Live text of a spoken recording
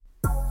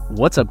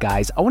What's up,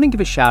 guys? I want to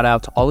give a shout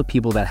out to all the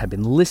people that have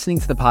been listening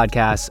to the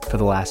podcast for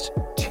the last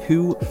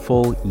 2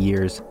 full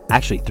years,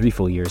 actually 3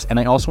 full years. And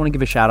I also want to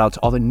give a shout out to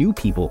all the new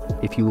people.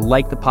 If you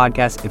like the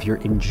podcast, if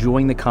you're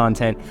enjoying the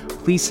content,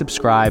 please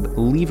subscribe,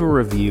 leave a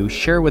review,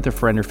 share with a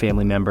friend or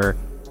family member.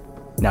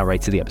 Now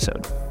right to the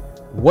episode.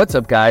 What's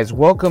up, guys?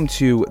 Welcome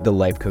to the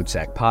Life Coach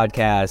Zach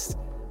podcast.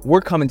 We're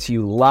coming to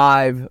you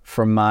live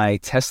from my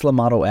Tesla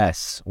Model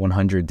S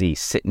 100D,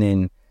 sitting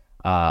in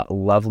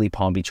lovely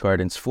Palm Beach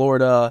Gardens,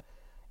 Florida.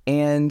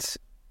 And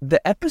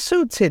the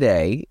episode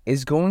today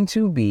is going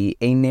to be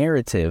a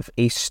narrative,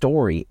 a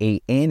story,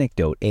 a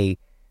anecdote, a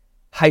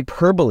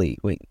hyperbole.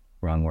 Wait,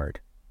 wrong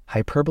word.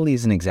 Hyperbole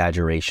is an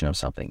exaggeration of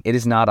something. It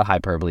is not a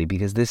hyperbole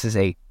because this is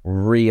a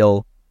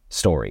real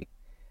story.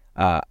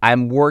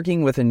 I'm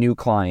working with a new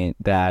client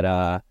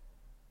that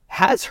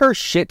has her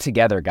shit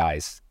together,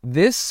 guys.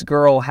 This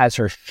girl has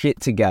her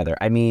shit together.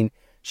 I mean,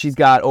 she's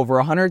got over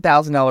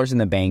 $100,000 in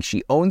the bank.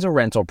 She owns a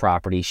rental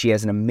property. She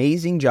has an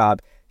amazing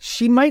job.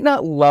 She might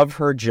not love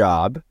her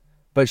job,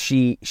 but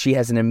she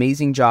has an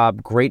amazing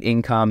job, great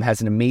income,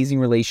 has an amazing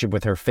relationship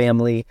with her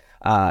family.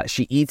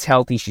 She eats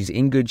healthy. She's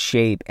in good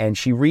shape. And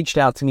she reached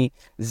out to me,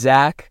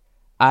 Zach,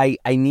 I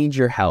need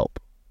your help.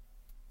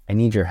 I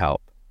need your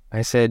help.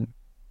 I said,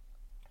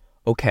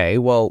 okay,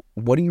 well,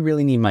 what do you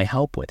really need my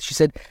help with? She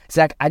said,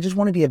 Zach, I just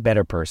want to be a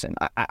better person.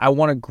 I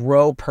want to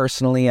grow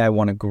personally. I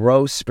want to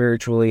grow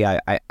spiritually.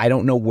 I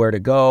don't know where to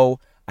go.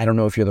 I don't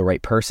know if you're the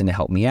right person to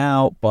help me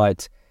out,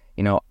 but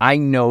I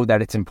know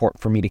that it's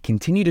important for me to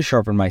continue to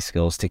sharpen my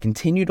skills, to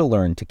continue to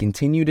learn, to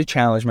continue to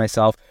challenge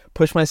myself,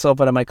 push myself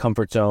out of my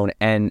comfort zone.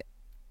 And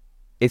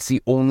it's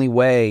the only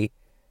way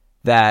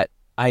that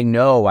I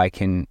know I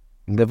can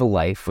live a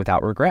life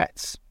without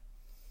regrets.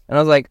 And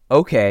I was like,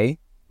 okay,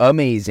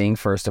 amazing.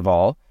 First of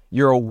all,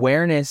 your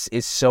awareness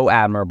is so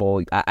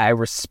admirable. I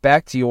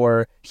respect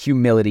your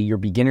humility, your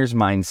beginner's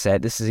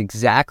mindset. This is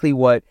exactly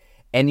what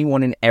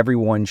anyone and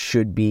everyone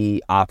should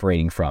be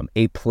operating from,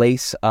 a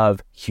place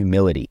of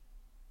humility.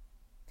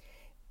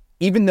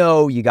 Even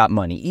though you got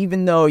money,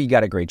 even though you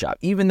got a great job,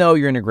 even though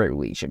you're in a great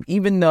relationship,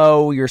 even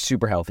though you're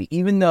super healthy,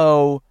 even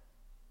though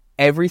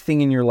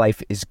everything in your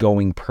life is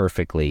going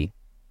perfectly,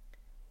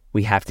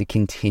 we have to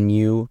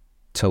continue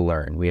to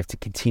learn. We have to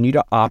continue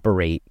to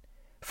operate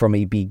from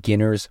a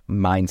beginner's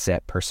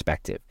mindset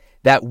perspective,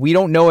 that we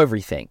don't know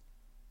everything,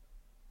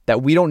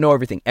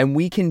 and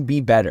we can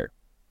be better.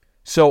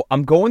 So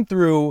I'm going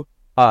through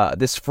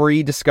this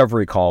free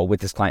discovery call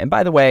with this client. And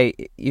by the way,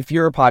 if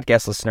you're a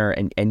podcast listener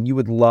and you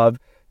would love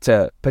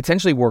to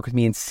potentially work with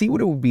me and see what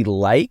it would be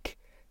like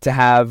to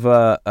have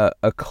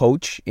a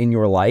coach in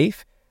your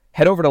life,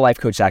 head over to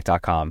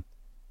lifecoachzach.com,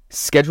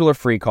 schedule a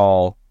free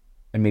call,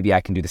 and maybe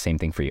I can do the same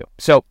thing for you.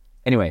 So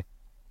anyway,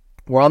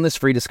 we're on this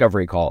free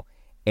discovery call.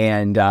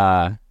 And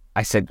I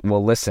said,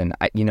 well, listen,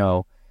 I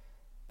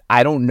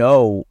don't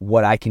know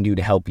what I can do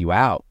to help you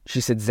out.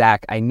 She said,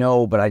 Zach, I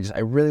know, but I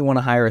really want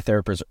to hire a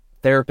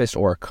therapist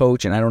or a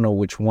coach, and I don't know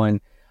which one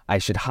I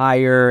should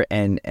hire.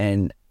 And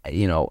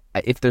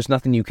if there's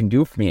nothing you can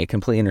do for me, I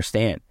completely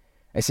understand.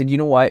 I said, you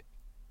know what?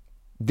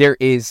 There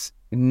is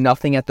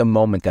nothing at the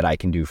moment that I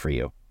can do for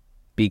you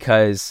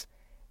because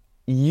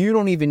you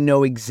don't even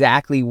know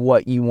exactly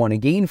what you want to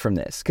gain from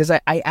this. Because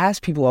I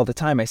ask people all the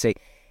time, I say,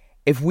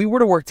 if we were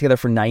to work together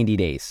for 90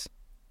 days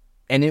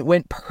and it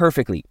went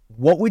perfectly,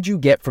 what would you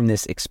get from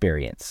this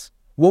experience?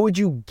 What would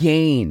you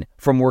gain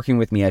from working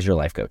with me as your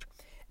life coach?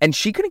 And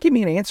she couldn't give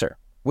me an answer,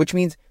 which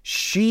means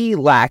she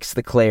lacks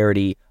the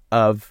clarity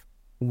of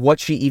what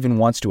she even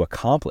wants to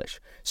accomplish.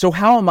 So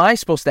how am I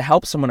supposed to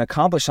help someone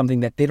accomplish something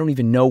that they don't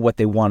even know what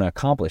they want to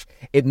accomplish?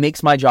 It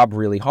makes my job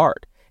really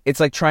hard. It's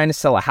like trying to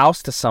sell a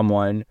house to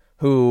someone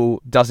who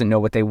doesn't know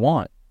what they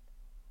want.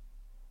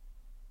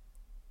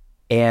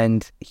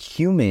 And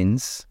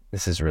humans,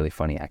 this is really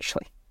funny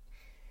actually,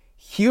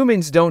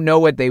 humans don't know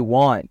what they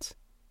want.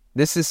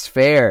 This is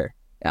fair.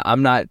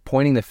 I'm not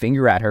pointing the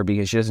finger at her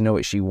because she doesn't know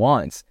what she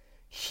wants.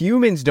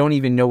 Humans don't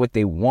even know what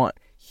they want.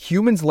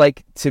 Humans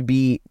like to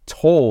be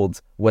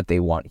told what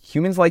they want.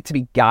 Humans like to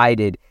be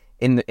guided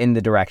in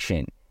the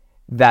direction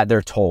that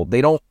they're told.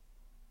 They don't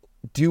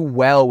do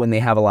well when they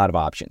have a lot of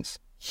options.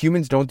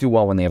 Humans don't do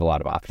well when they have a lot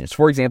of options.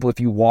 For example,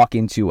 if you walk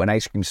into an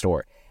ice cream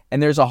store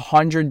and there's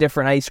 100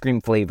 different ice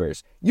cream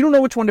flavors, you don't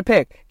know which one to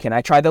pick. Can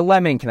I try the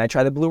lemon? Can I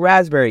try the blue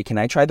raspberry? Can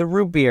I try the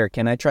root beer?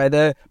 Can I try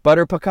the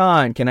butter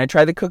pecan? Can I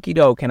try the cookie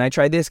dough? Can I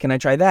try this? Can I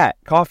try that?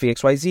 Coffee,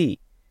 XYZ.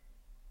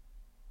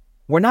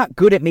 We're not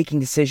good at making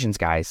decisions,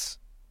 guys.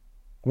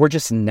 We're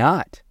just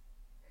not.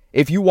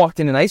 If you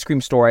walked in an ice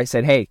cream store, I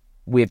said, hey,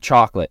 we have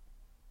chocolate.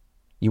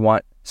 You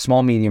want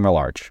small, medium, or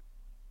large?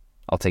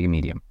 I'll take a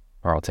medium,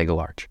 or I'll take a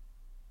large.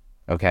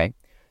 Okay?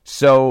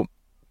 So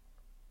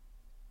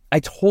I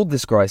told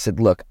this girl, I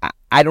said, look,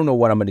 I don't know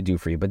what I'm going to do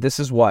for you, but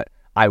this is what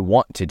I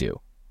want to do.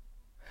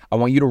 I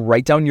want you to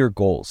write down your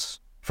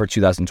goals for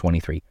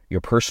 2023.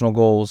 Your personal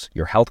goals,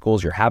 your health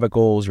goals, your habit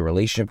goals, your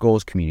relationship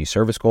goals, community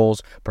service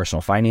goals,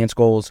 personal finance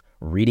goals,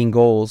 reading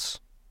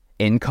goals,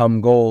 income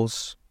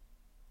goals.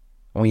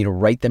 I want you to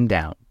write them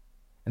down.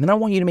 And then I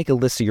want you to make a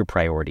list of your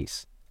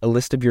priorities. a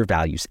list of your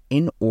values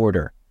in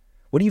order.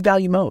 What do you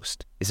value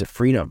most? Is it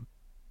freedom?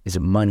 Is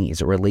it money?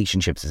 Is it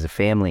relationships? Is it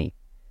family?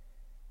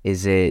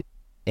 Is it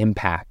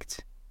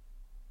impact?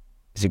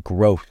 Is it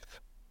growth?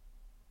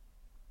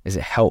 Is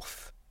it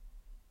health?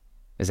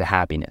 Is it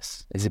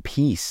happiness? Is it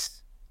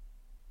peace?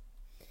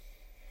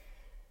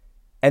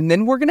 And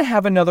then we're going to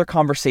have another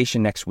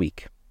conversation next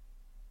week.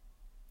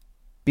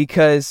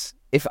 Because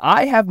if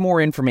I have more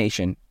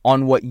information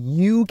on what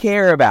you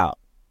care about,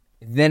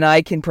 then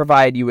I can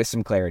provide you with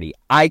some clarity.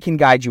 I can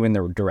guide you in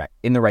the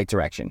right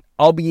direction.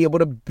 I'll be able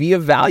to be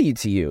of value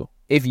to you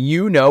if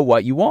you know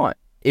what you want,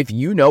 if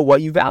you know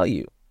what you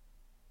value.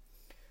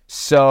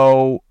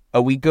 So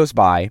a week goes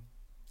by,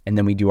 and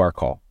then we do our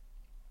call.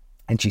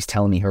 And she's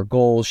telling me her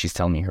goals, she's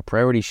telling me her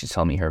priorities, she's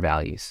telling me her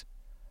values.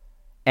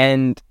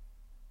 And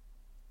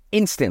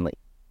instantly,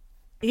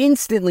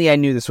 I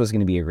knew this was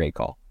going to be a great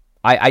call.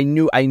 I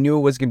knew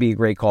it was going to be a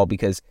great call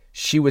because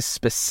she was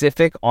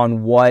specific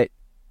on what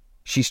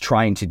she's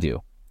trying to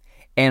do.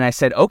 And I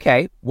said,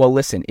 okay, well,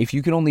 listen, if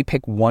you could only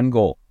pick one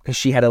goal, because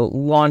she had a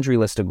laundry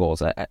list of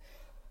goals. I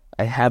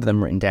have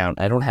them written down.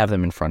 I don't have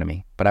them in front of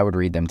me, but I would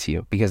read them to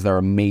you because they're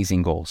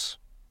amazing goals.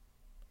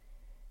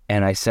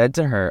 And I said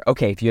to her,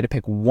 okay, if you had to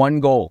pick one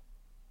goal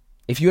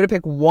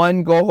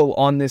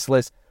on this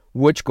list,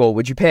 which goal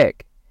would you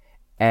pick?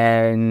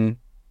 And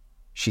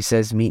she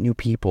says, meet new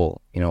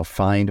people,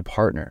 find a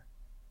partner.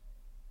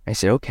 I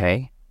said,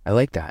 okay, I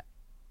like that.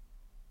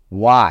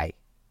 Why?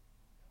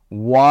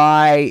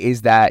 Why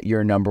is that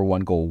your number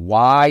one goal?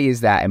 Why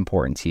is that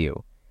important to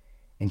you?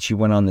 And she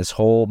went on this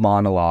whole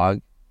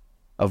monologue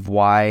of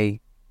why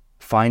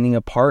finding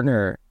a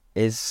partner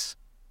is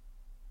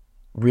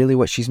really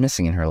what she's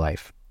missing in her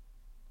life.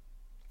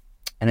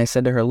 And I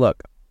said to her,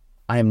 look,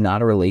 I am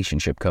not a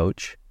relationship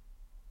coach.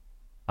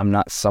 I'm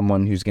not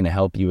someone who's going to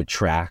help you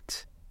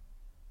attract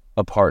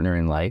a partner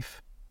in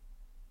life.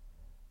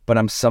 But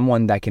I'm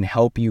someone that can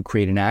help you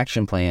create an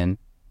action plan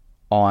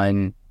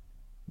on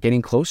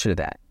getting closer to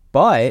that.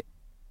 But,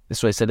 this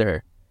is what I said to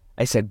her.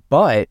 I said,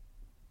 but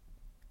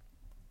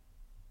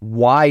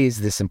why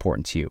is this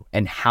important to you?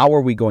 And how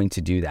are we going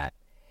to do that?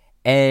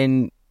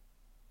 And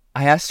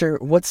I asked her,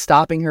 what's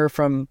stopping her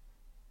from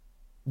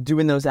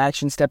doing those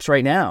action steps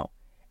right now?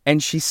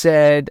 And she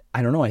said,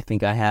 I don't know, I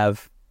think I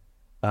have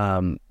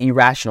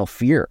irrational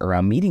fear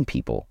around meeting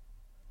people.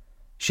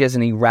 She has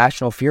an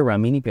irrational fear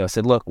around meeting people. I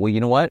said, look, well,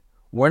 you know what?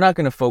 We're not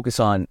going to focus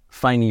on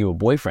finding you a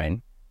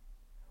boyfriend.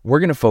 We're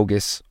going to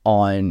focus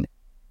on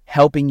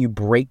helping you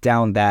break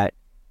down that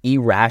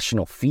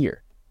irrational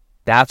fear.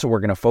 That's what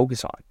we're going to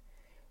focus on.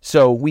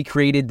 So we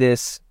created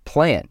this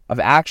plan of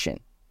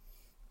action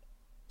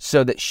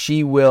so that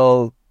she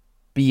will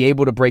be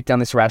able to break down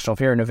this irrational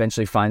fear and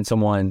eventually find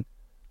someone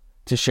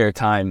to share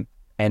time,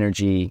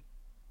 energy,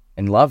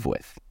 and love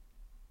with.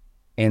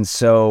 And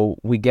so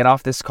we get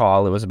off this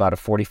call. It was about a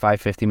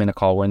 45, 50-minute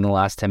call. We're in the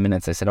last 10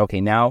 minutes. I said, okay,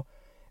 now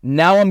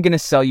I'm going to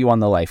sell you on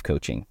the life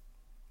coaching.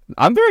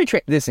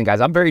 Listen,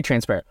 guys, I'm very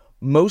transparent.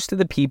 Most of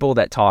the people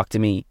that talk to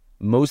me,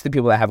 most of the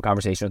people that have a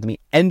conversation with me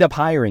end up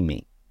hiring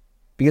me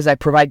because I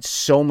provide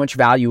so much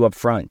value up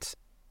front.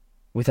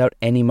 Without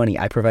any money,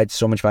 I provide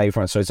so much value up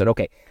front. So I said,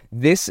 okay,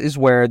 this is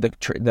where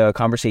the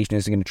conversation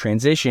is going to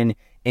transition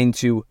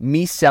into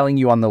me selling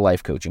you on the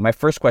life coaching. My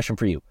first question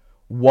for you,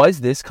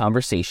 was this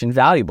conversation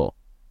valuable?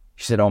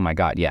 She said, oh my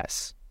God,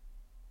 yes.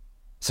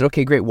 I said,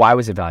 okay, great. Why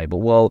was it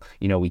valuable? Well,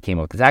 we came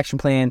up with this action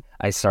plan.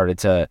 I started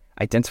to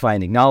identify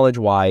and acknowledge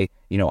why,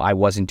 I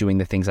wasn't doing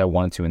the things I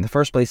wanted to in the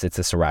first place. It's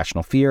this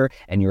irrational fear,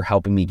 and you're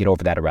helping me get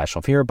over that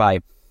irrational fear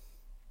by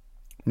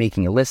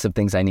making a list of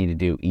things I need to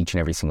do each and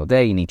every single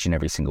day and each and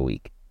every single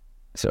week.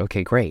 I said,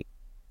 okay, great.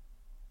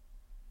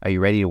 Are you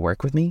ready to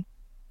work with me?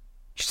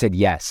 She said,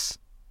 yes.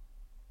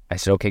 I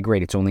said, okay,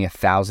 great. It's only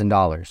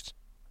 $1,000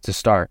 to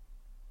start.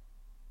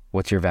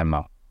 What's your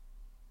Venmo?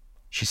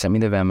 She sent me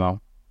the Venmo.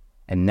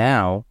 And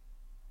now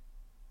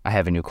I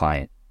have a new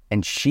client.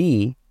 And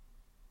she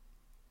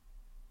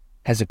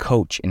has a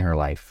coach in her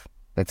life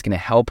that's going to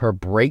help her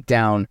break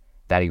down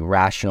that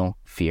irrational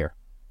fear.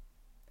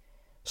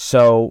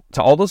 So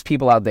to all those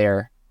people out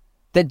there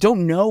that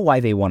don't know why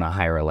they want to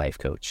hire a life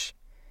coach,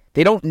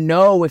 they don't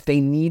know if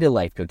they need a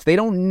life coach, they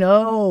don't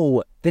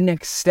know the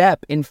next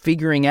step in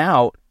figuring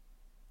out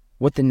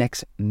what the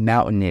next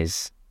mountain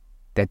is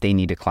that they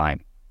need to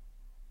climb,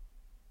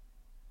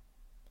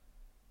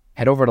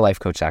 head over to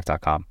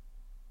lifecoachzach.com.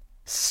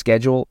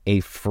 Schedule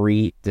a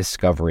free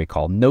discovery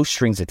call. No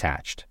strings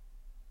attached.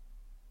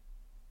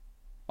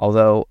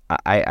 Although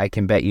I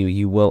can bet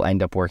you will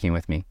end up working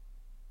with me.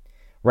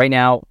 Right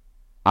now,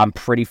 I'm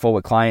pretty full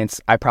with clients.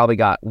 I probably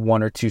got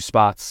 1 or 2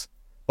 spots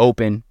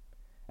open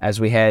as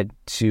we head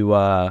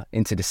to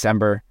into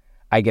December.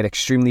 I get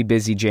extremely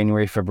busy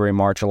January, February,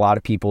 March. A lot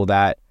of people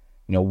that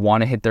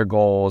want to hit their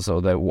goals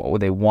or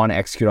they want to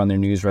execute on their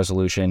New Year's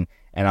resolution,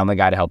 and I'm the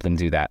guy to help them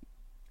do that.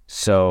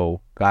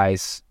 So,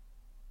 guys,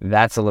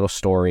 that's a little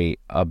story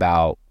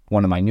about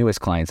one of my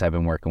newest clients I've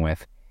been working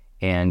with.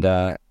 And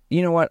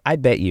you know what? I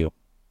bet you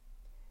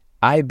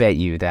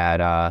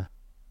that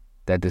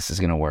this is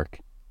going to work.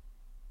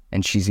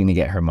 and she's going to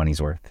get her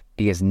money's worth,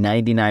 because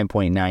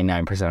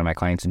 99.99% of my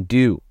clients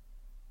do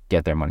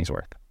get their money's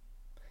worth.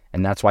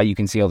 And that's why you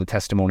can see all the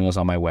testimonials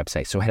on my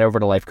website. So head over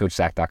to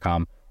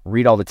lifecoachzach.com,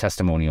 read all the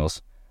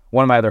testimonials.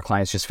 One of my other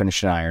clients just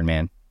finished an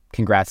Ironman.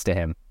 Congrats to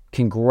him.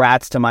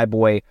 Congrats to my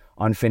boy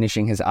on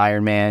finishing his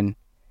Ironman.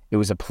 It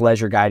was a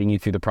pleasure guiding you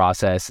through the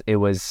process. It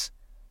was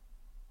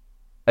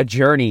a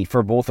journey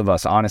for both of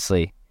us,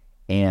 honestly.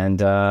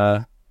 And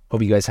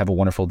hope you guys have a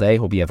wonderful day.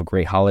 Hope you have a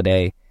great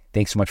holiday.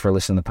 Thanks so much for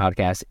listening to the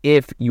podcast.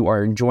 If you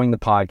are enjoying the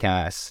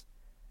podcast,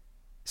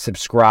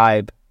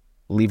 subscribe,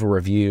 leave a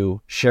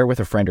review, share with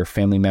a friend or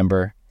family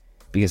member,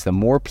 because the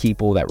more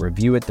people that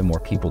review it, the more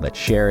people that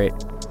share it,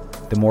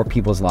 the more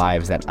people's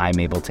lives that I'm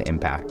able to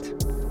impact.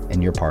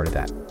 And you're part of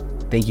that.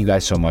 Thank you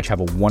guys so much. Have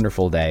a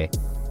wonderful day.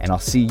 And I'll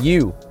see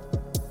you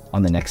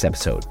on the next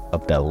episode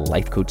of the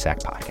Life Coach Zach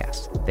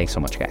podcast. Thanks so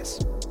much, guys.